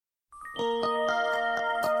Grapple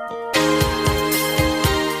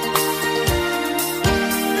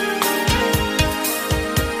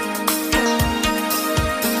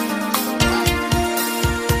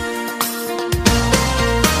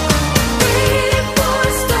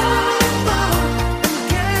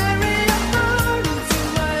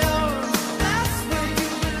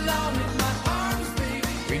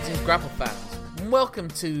fans, welcome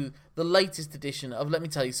to the latest edition of Let Me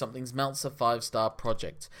Tell You Something's Meltzer 5-Star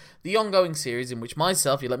Project, the ongoing series in which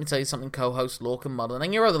myself, your Let Me Tell You Something co-host Lorcan Mullen,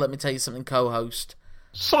 and your other Let Me Tell You Something co-host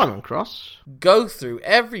Simon Cross go through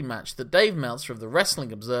every match that Dave Meltzer of the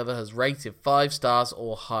Wrestling Observer has rated 5 stars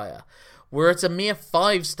or higher. We're at a mere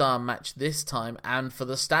 5-star match this time, and for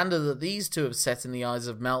the standard that these two have set in the eyes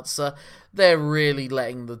of Meltzer, they're really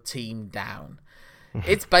letting the team down.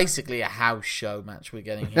 It's basically a house show match we're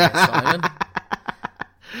getting here, Simon.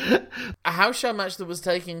 A house show match that was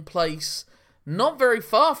taking place not very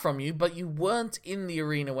far from you, but you weren't in the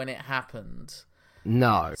arena when it happened.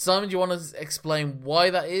 No. Simon, do you want to explain why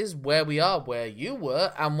that is, where we are, where you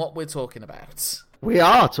were, and what we're talking about? We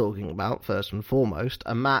are talking about, first and foremost,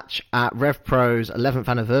 a match at Rev Pro's 11th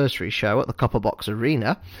anniversary show at the Copper Box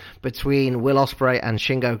Arena between Will Ospreay and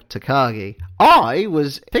Shingo Takagi. I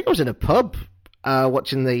think I was in a pub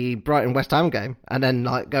watching the Brighton West Ham game and then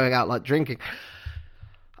going out drinking.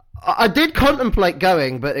 I did contemplate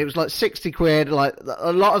going, but it was £60.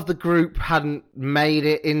 A lot of the group hadn't made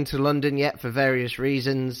it into London yet for various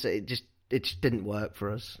reasons. It just didn't work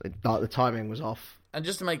for us. The timing was off. And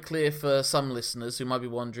just to make clear for some listeners who might be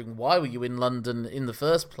wondering, why were you in London in the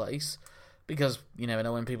first place? Because you never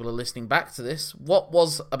know when people are listening back to this. What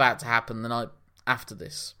was about to happen the night after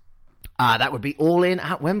this? That would be All In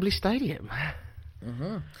at Wembley Stadium.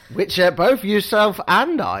 Mm-hmm. Which both yourself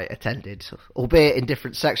and I attended, albeit in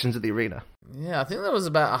different sections of the arena. Yeah, I think there was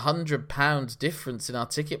about £100 difference in our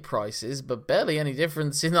ticket prices, but barely any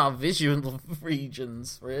difference in our visual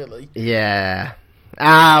regions, really. Yeah.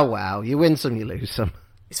 Well, you win some, you lose some.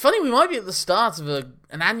 It's funny, we might be at the start of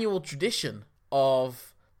an annual tradition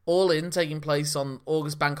of All In taking place on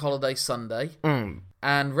August Bank Holiday Sunday.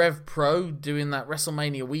 And Rev Pro doing that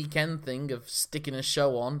WrestleMania weekend thing of sticking a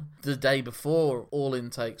show on the day before All In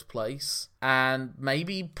takes place, and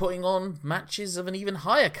maybe putting on matches of an even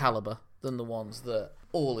higher caliber than the ones that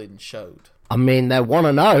All In showed. I mean, they're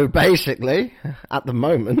 1-0, basically, at the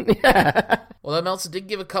moment. Yeah. Although Meltzer did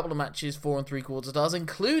give a couple of matches 4 3/4 stars,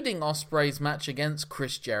 including Ospreay's match against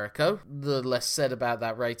Chris Jericho. The less said about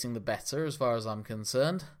that rating, the better, as far as I'm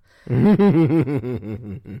concerned.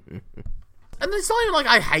 And it's not even like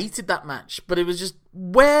I hated that match, but it was just,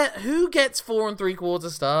 who gets 4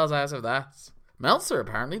 3/4 stars out of that? Meltzer,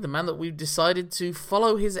 apparently, the man that we've decided to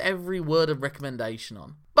follow his every word of recommendation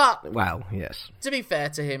on. But, well, yes. To be fair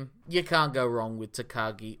to him, you can't go wrong with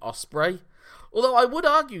Takagi Ospreay. Although I would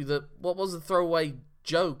argue that what was a throwaway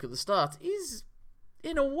joke at the start is,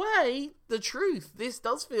 in a way, the truth. This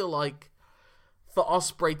does feel like, for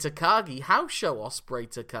Ospreay Takagi, house show Ospreay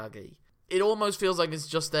Takagi. It almost feels like it's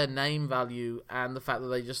just their name value and the fact that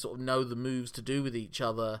they just sort of know the moves to do with each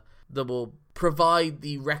other that will provide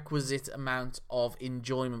the requisite amount of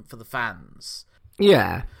enjoyment for the fans.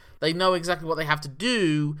 Yeah. They know exactly what they have to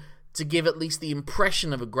do to give at least the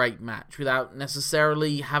impression of a great match without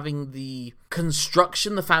necessarily having the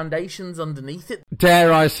construction, the foundations underneath it.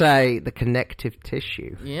 Dare I say, the connective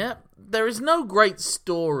tissue. Yeah. There is no great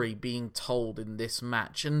story being told in this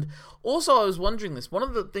match. And also I was wondering this, one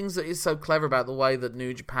of the things that is so clever about the way that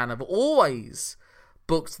New Japan have always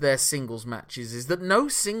booked their singles matches is that no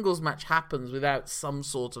singles match happens without some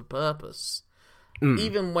sort of purpose.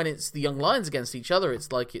 Even when it's the Young Lions against each other, it's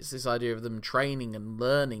this idea of them training and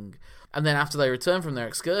learning. And then after they return from their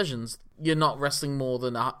excursions, you're not wrestling more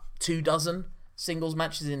than 24 singles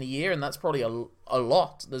matches in a year, and that's probably a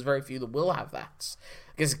lot. There's very few that will have that.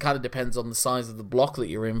 I guess it kind of depends on the size of the block that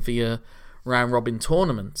you're in for your round-robin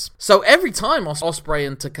tournaments. So every time Ospreay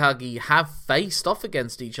and Takagi have faced off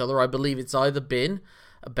against each other, I believe it's either been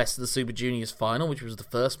a Best of the Super Juniors final, which was the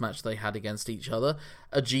first match they had against each other,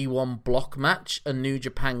 a G1 block match, a New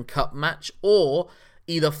Japan Cup match, or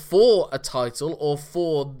either for a title or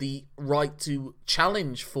for the right to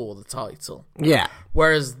challenge for the title. Yeah.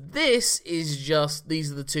 Whereas this is just,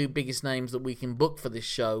 these are the two biggest names that we can book for this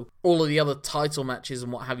show. All of the other title matches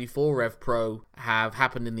and what have you for Rev Pro have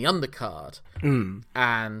happened in the undercard.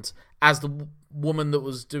 And as the woman that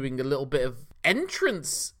was doing a little bit of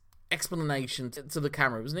entrance explanation to the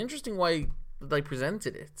camera, it was an interesting way that they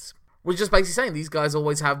presented it. We're just basically saying these guys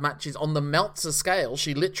always have matches on the Meltzer scale.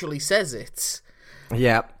 She literally says it.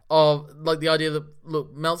 Yeah. Of, like, the idea that,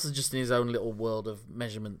 look, Meltzer's just in his own little world of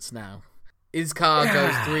measurements now. His car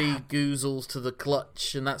goes 3 goozles to the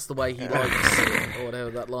clutch, and that's the way he likes it, or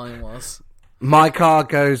whatever that line was. My car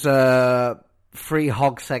goes 3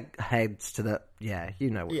 heads to the... Yeah, you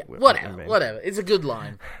know what, Yeah, what I mean. whatever. It's a good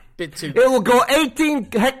line. Bit too... It will go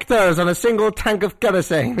 18 hectares on a single tank of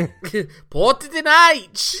kerosene. Put it in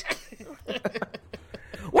H!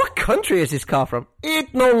 What country is this car from?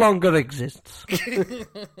 It no longer exists.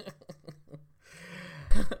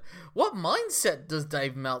 What mindset does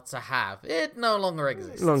Dave Meltzer have? It no longer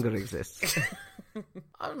exists.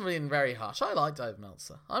 I'm being very harsh. I like Dave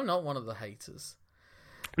Meltzer. I'm not one of the haters.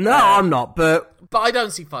 No, I'm not, but I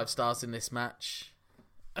don't see 5 stars in this match.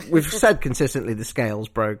 We've said consistently the scale's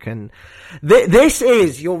broken. This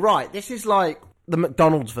is, you're right, this is like the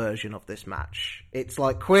McDonald's version of this match. It's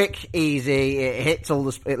like quick, easy, it hits all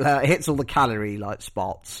the calorie like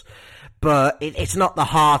spots, but it's not the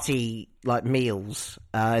hearty like meals.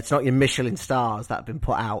 It's not your Michelin stars that have been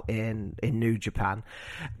put out in New Japan.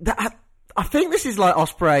 I think this is like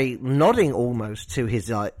Ospreay nodding almost to his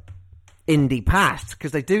like indie past,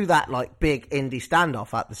 because they do that like big indie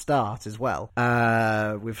standoff at the start as well,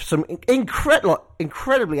 with some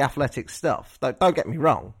incredibly athletic stuff. Don't get me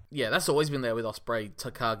wrong. Yeah, that's always been there with Ospreay,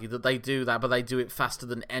 Takagi, that they do that, but they do it faster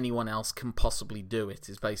than anyone else can possibly do it,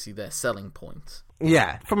 is basically their selling point.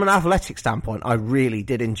 Yeah, from an athletic standpoint, I really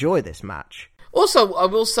did enjoy this match. Also, I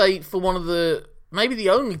will say, for one of the, maybe the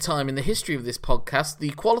only time in the history of this podcast,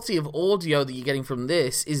 the quality of audio that you're getting from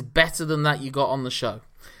this is better than that you got on the show.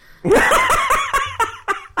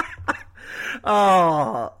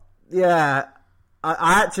 Oh, yeah.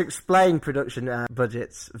 I had to explain production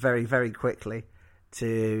budgets very, very quickly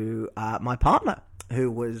to my partner,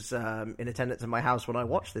 who was in attendance at my house when I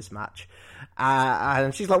watched this match.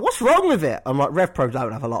 And she's like, what's wrong with it? I'm like, RevPro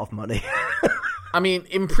don't have a lot of money. I mean,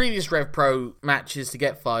 in previous RevPro matches to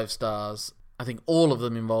get 5 stars, I think all of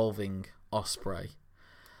them involving Ospreay,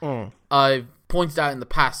 I've pointed out in the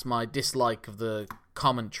past my dislike of the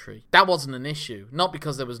commentary. That wasn't an issue. Not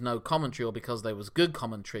because there was no commentary or because there was good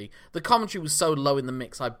commentary. The commentary was so low in the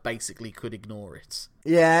mix, I basically could ignore it.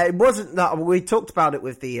 Yeah, it wasn't that. We talked about it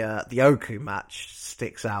with the Oku match.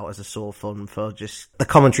 Sticks out as a sore thumb for just the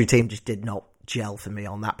commentary team just did not gel for me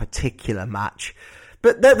on that particular match.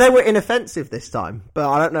 But they were inoffensive this time. But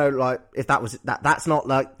I don't know, like, if that was that's not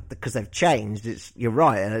like because they've changed. You're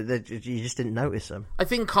right. You just didn't notice them. I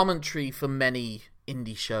think commentary for many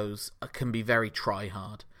indie shows can be very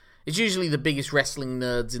try-hard. It's usually the biggest wrestling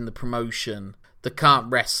nerds in the promotion that can't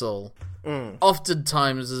wrestle.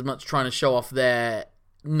 Oftentimes as much trying to show off their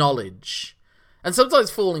knowledge. And sometimes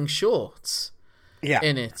falling short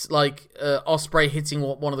in it. Like Ospreay hitting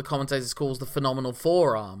what one of the commentators calls the phenomenal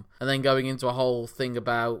forearm, and then going into a whole thing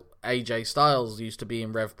about AJ Styles used to be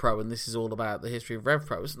in Rev Pro, and this is all about the history of Rev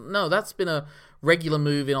Pro. No, that's been a regular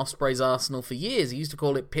move in Ospreay's arsenal for years. He used to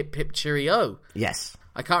call it Pip Pip Cheerio. Yes.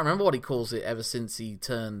 I can't remember what he calls it ever since he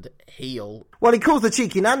turned heel. Well, he calls the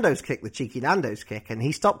Cheeky Nando's kick the Cheeky Nando's kick, and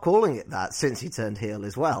he stopped calling it that since he turned heel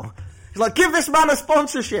as well. He's like, give this man a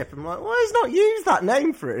sponsorship. I'm like, well, he's not used that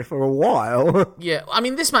name for it for a while. Yeah, I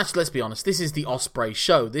mean, this match, let's be honest, this is the Ospreay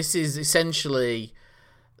show. This is essentially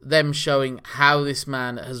them showing how this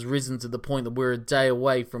man has risen to the point that we're a day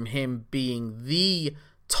away from him being the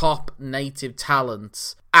top native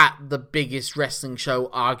talent at the biggest wrestling show,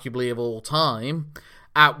 arguably, of all time,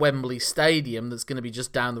 at Wembley Stadium, that's going to be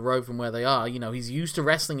just down the road from where they are. You know, he's used to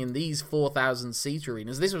wrestling in these 4,000-seat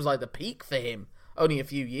arenas. This was like the peak for him only a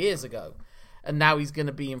few years ago. And now he's going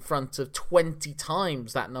to be in front of 20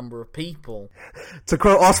 times that number of people. To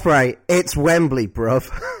quote Ospreay, it's Wembley,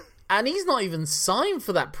 bruv. And he's not even signed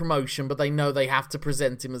for that promotion, but they know they have to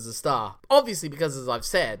present him as a star. Obviously, because, as I've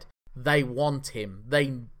said, they want him.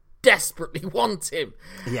 They desperately want him.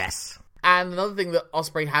 Yes. And another thing that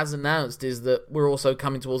Ospreay has announced is that we're also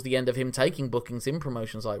coming towards the end of him taking bookings in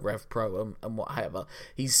promotions like Rev Pro and whatever.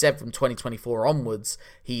 He's said from 2024 onwards,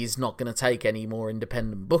 he's not going to take any more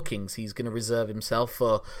independent bookings. He's going to reserve himself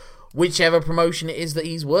for whichever promotion it is that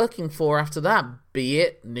he's working for after that, be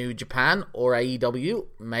it New Japan or AEW,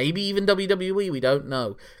 maybe even WWE, we don't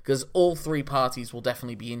know, because all 3 parties will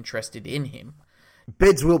definitely be interested in him.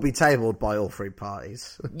 Bids will be tabled by all 3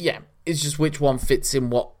 parties. Yeah, it's just which one fits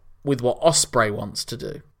in with what Ospreay wants to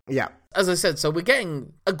do. Yeah. As I said, so we're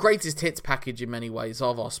getting a greatest hits package in many ways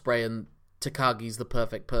of Ospreay, and Takagi's the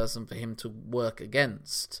perfect person for him to work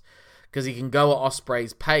against. Because he can go at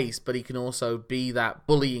Ospreay's pace, but he can also be that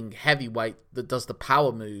bullying heavyweight that does the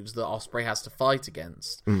power moves that Ospreay has to fight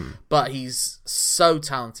against. But he's so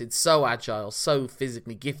talented, so agile, so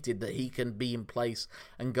physically gifted that he can be in place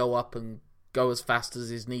and go up and go as fast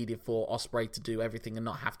as is needed for Ospreay to do everything and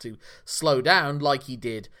not have to slow down like he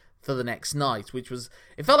did for the next night, which was,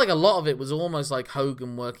 it felt like a lot of it was almost like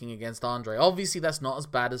Hogan working against Andre. Obviously, that's not as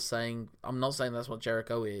bad as saying, I'm not saying that's what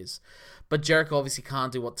Jericho is, but Jericho obviously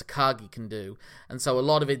can't do what Takagi can do, and so a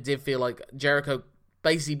lot of it did feel like Jericho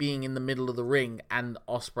basically being in the middle of the ring and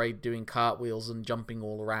Ospreay doing cartwheels and jumping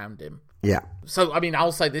all around him. Yeah. So, I mean,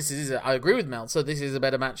 I'll say I agree with Meltzer, this is a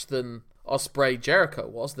better match than Ospreay Jericho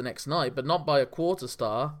was the next night, but not by a quarter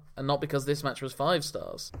star, and not because this match was 5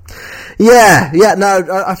 stars. Yeah,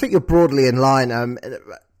 no, I think you're broadly in line, and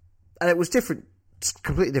it was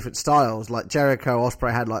completely different styles. Like Jericho,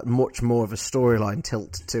 Ospreay had like much more of a storyline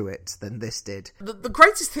tilt to it than this did. The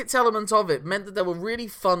greatest hits element of it meant that there were really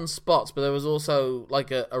fun spots, but there was also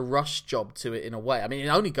like a rush job to it in a way. I mean, it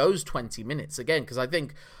only goes 20 minutes again, because I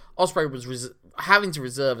think Ospreay was having to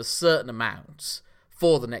reserve a certain amount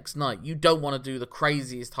for the next night. You don't want to do the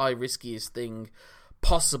craziest, riskiest thing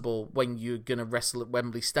possible when you're going to wrestle at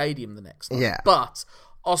Wembley Stadium the next night. Yeah. But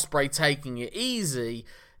Ospreay taking it easy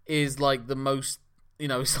is like the most,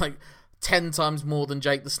 it's like 10 times more than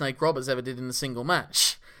Jake the Snake Roberts ever did in a single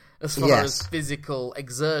match, as far as physical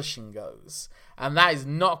exertion goes. And that is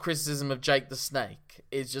not criticism of Jake the Snake.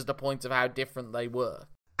 It's just a point of how different they were.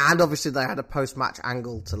 And obviously they had a post-match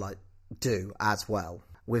angle to do as well,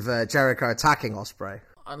 with Jericho attacking Ospreay.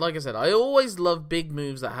 Like I said, I always love big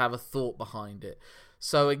moves that have a thought behind it.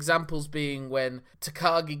 So examples being when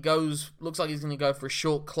Takagi looks like he's going to go for a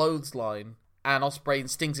short clothesline, and Ospreay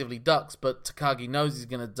instinctively ducks, but Takagi knows he's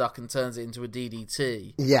going to duck and turns it into a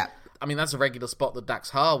DDT. Yeah. I mean, that's a regular spot that Dax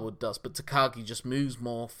Harwood does, but Takagi just moves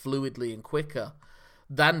more fluidly and quicker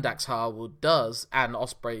than Dax Harwood does, and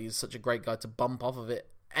Ospreay is such a great guy to bump off of it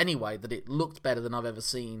anyway that it looked better than I've ever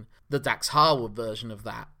seen the Dax Harwood version of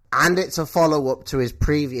that. And it's a follow-up to his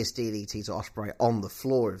previous DDT to Ospreay on the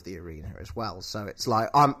floor of the arena as well. So it's like,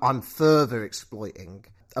 I'm further exploiting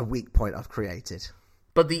a weak point I've created.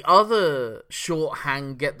 But the other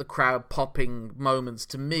shorthand, get the crowd popping moments,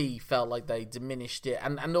 to me, felt like they diminished it.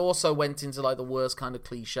 And also went into like the worst kind of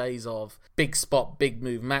cliches of big spot, big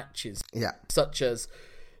move matches. Yeah. Such as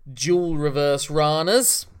dual reverse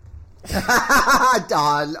Ranas.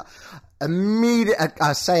 I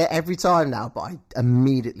say it every time now, but I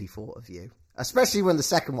immediately thought of you. Especially when the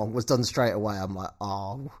second one was done straight away. I'm like,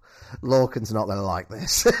 oh, Lorcan's not going to like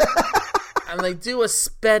this. And they do a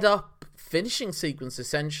sped up finishing sequence,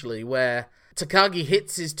 essentially, where Takagi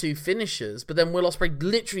hits his 2 finishers, but then Will Ospreay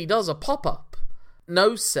literally does a pop-up.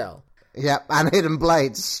 No sell. Yep, and Hidden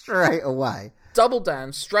Blade straight away. Double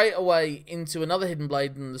down straight away into another Hidden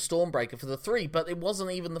Blade and the Stormbreaker for the 3, but it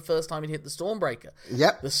wasn't even the first time he'd hit the Stormbreaker.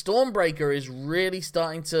 Yep. The Stormbreaker is really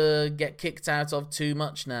starting to get kicked out of too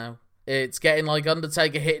much now. It's getting like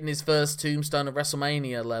Undertaker hitting his first tombstone at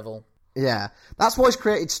WrestleMania level. Yeah. That's why he's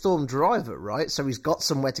created Storm Driver, right? So he's got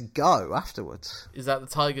somewhere to go afterwards. Is that the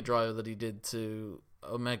Tiger Driver that he did to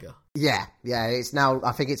Omega? Yeah. I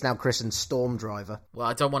think it's now christened Storm Driver. Well,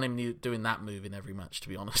 I don't want him doing that move in every match, to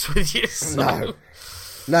be honest with you. So.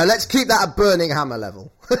 No, let's keep that at Burning Hammer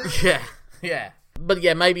level. Yeah. But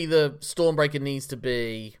yeah, maybe the Stormbreaker needs to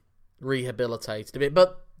be rehabilitated a bit,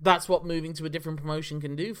 but that's what moving to a different promotion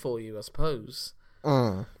can do for you, I suppose.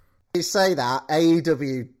 You say that,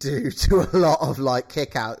 AEW do a lot of like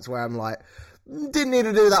kickouts where I'm like, didn't need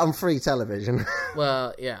to do that on free television.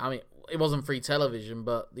 Well, yeah, I mean, it wasn't free television,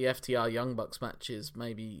 but the FTR Young Bucks matches,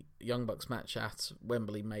 maybe Young Bucks match at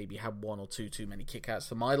Wembley maybe had 1 or 2 too many kickouts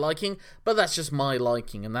for my liking, but that's just my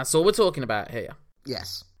liking, and that's all we're talking about here.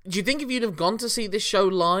 Yes. Do you think if you'd have gone to see this show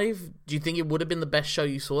live, do you think it would have been the best show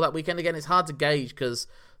you saw that weekend? Again, it's hard to gauge because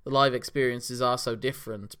the live experiences are so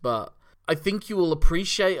different, but I think you will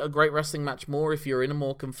appreciate a great wrestling match more if you're in a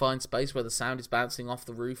more confined space where the sound is bouncing off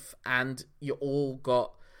the roof and you all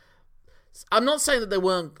got... I'm not saying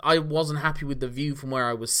that I wasn't happy with the view from where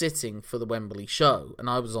I was sitting for the Wembley show, and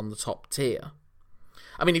I was on the top tier.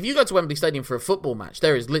 I mean, if you go to Wembley Stadium for a football match,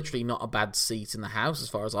 there is literally not a bad seat in the house, as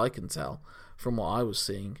far as I can tell, from what I was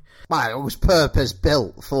seeing. Well, it was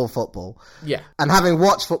purpose-built for football. Yeah. And having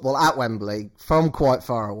watched football at Wembley from quite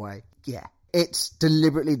far away, yeah, it's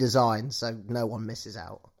deliberately designed so no one misses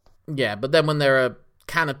out. Yeah, but then when there are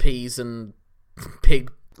canopies and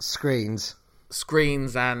pig... screens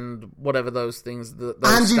and whatever those things...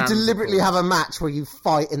 and you deliberately have a match where you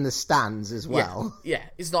fight in the stands as well. Yeah.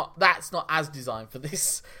 That's not as designed for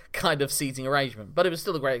this kind of seating arrangement, but it was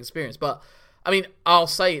still a great experience. But, I mean, I'll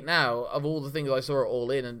say it now, of all the things I saw at All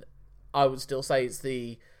In, and I would still say it's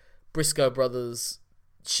the Briscoe brothers,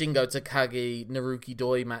 Shingo Takagi, Naruki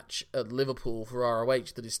Doi match at Liverpool for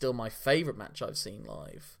ROH that is still my favourite match I've seen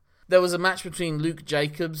live. There was a match between Luke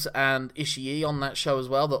Jacobs and Ishii on that show as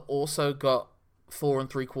well that also got 4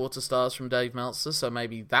 3/4 stars from Dave Meltzer, so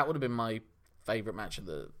maybe that would have been my favourite match of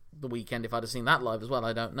the weekend if I'd have seen that live as well.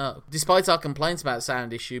 I don't know. Despite our complaints about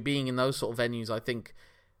sound issue, being in those sort of venues, I think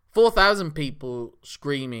 4,000 people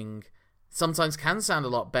screaming sometimes can sound a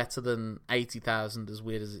lot better than 80,000, as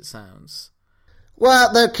weird as it sounds.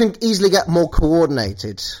 Well, they can easily get more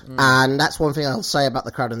coordinated, and that's one thing I'll say about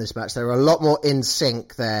the crowd in this match. They're a lot more in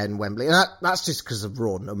sync than Wembley, and that's just because of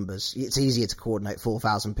raw numbers. It's easier to coordinate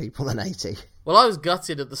 4,000 people than 80. Well, I was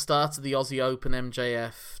gutted at the start of the Aussie Open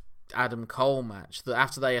MJF Adam Cole match that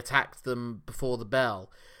after they attacked them before the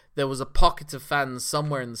bell, there was a pocket of fans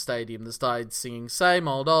somewhere in the stadium that started singing "Same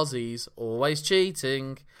old Aussies, always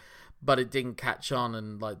cheating," but it didn't catch on,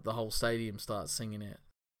 and like the whole stadium started singing it.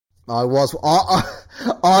 I was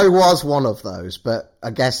one of those, but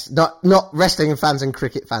I guess not wrestling fans and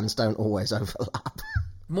cricket fans don't always overlap.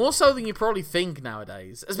 More so than you probably think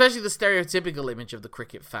nowadays, especially the stereotypical image of the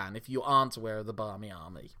cricket fan if you aren't aware of the Barmy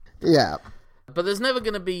Army. Yeah. But there's never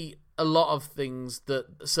going to be a lot of things that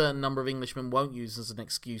a certain number of Englishmen won't use as an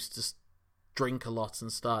excuse to drink a lot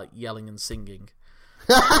and start yelling and singing.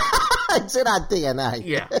 It's in our DNA.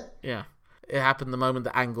 Yeah. It happened the moment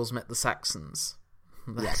the Angles met the Saxons.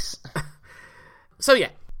 Yes. So yeah,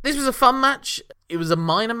 this was a fun match. It was a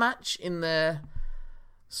minor match in their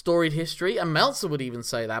storied history, and Meltzer would even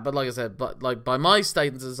say that. But like I said, by my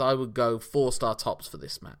standards, I would go 4-star tops for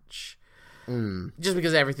this match. Just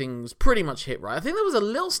because everything was pretty much hit right. I think there was a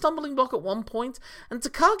little stumbling block at one point, and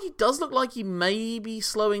Takagi does look like he may be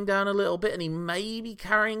slowing down a little bit, and he may be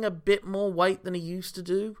carrying a bit more weight than he used to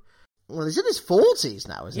do. Well, he's in his 40s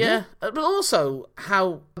now, isn't he? Yeah, but also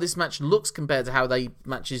how this match looks compared to how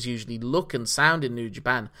matches usually look and sound in New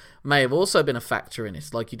Japan may have also been a factor in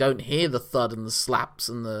it. Like, you don't hear the thud and the slaps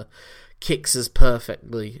and the kicks as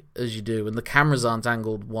perfectly as you do, and the cameras aren't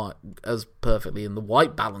angled as perfectly, and the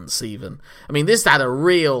white balance even. I mean, this had a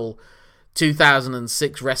real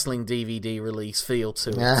 2006 wrestling DVD release feel to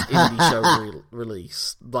it, indie show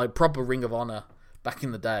release, like proper Ring of Honor back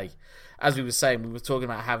in the day. As we were saying, we were talking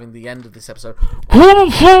about having the end of this episode. For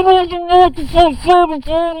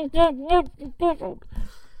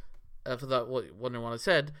that, wondering what I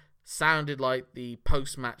said, sounded like the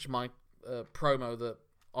post-match promo that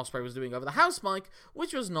Ospreay was doing over the house mic,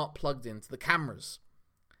 which was not plugged into the cameras.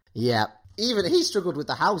 Yeah. Even he struggled with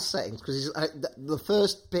the house settings, because the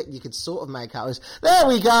first bit you could sort of make out was, there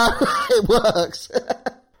we go, it works.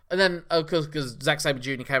 And then, because Zack Sabre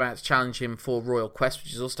Jr. came out to challenge him for Royal Quest,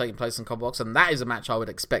 which is also taking place in Combo Box, and that is a match I would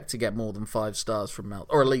expect to get more than 5 stars from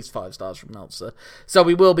Meltzer, or at least 5 stars from Meltzer. So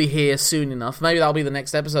we will be here soon enough. Maybe that'll be the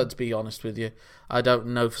next episode, to be honest with you. I don't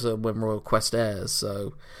know for certain when Royal Quest airs,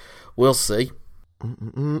 so we'll see.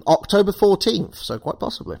 October 14th, so quite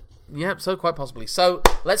possibly. Yep, so quite possibly. So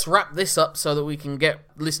let's wrap this up so that we can get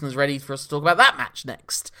listeners ready for us to talk about that match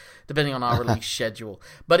next, depending on our release schedule.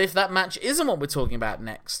 But if that match isn't what we're talking about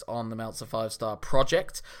next on the Meltzer 5-Star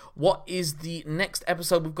Project, what is the next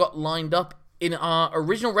episode we've got lined up in our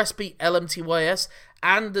original recipe, LMTYS,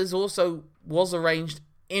 and there's also was arranged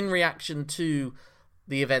in reaction to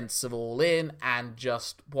the events of All In and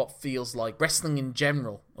just what feels like wrestling in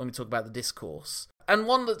general when we talk about the discourse. And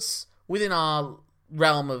one that's within our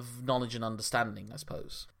realm of knowledge and understanding, I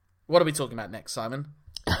suppose. What are we talking about next, Simon?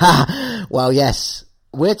 Well, yes.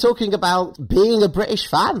 We're talking about being a British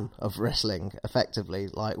fan of wrestling, effectively.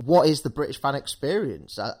 Like, what is the British fan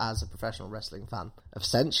experience as a professional wrestling fan,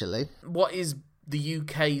 essentially? What is the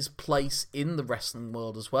UK's place in the wrestling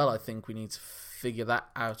world as well? I think we need to figure that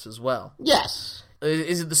out as well. Yes.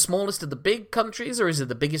 Is it the smallest of the big countries, or is it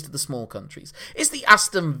the biggest of the small countries? It's the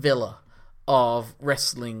Aston Villa of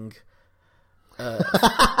wrestling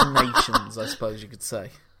nations, I suppose you could say.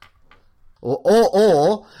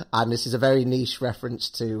 Or, and this is a very niche reference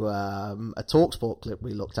to a TalkSport clip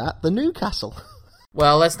we looked at, the Newcastle.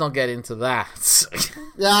 Well, let's not get into that.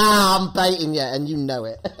 I'm baiting you, and you know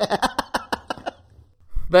it.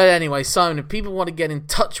 But anyway, Simon, if people want to get in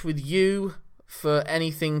touch with you for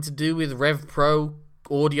anything to do with RevPro,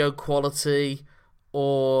 audio quality,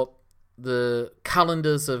 or the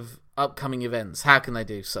calendars of upcoming events, how can they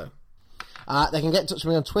do so? They can get in touch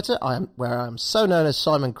with me on Twitter, where I am so known as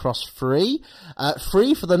Simon Cross Free.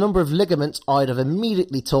 Free for the number of ligaments I'd have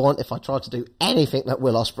immediately torn if I tried to do anything that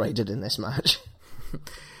Will Ospreay did in this match.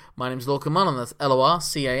 My name's Lorcan Mullen, that's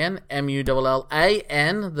LORCANMULLAN,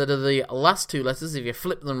 that are the last 2 letters, if you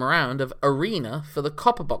flip them around, of Arena for the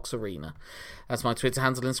Copper Box Arena. That's my Twitter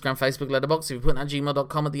handle, Instagram, Facebook, Letterboxd. If you put at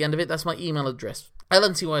gmail.com at the end of it, that's my email address.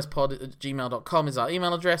 lmtyspod@gmail.com is our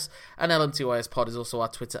email address, and lmtyspod is also our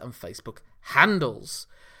Twitter and Facebook handles.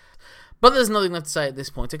 But there's nothing left to say at this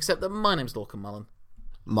point, except that my name's Lorcan Mullen.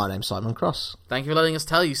 My name's Simon Cross. Thank you for letting us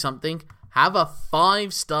tell you something. Have a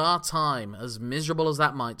 5-star time, as miserable as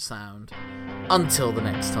that might sound. Until the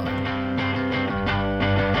next time.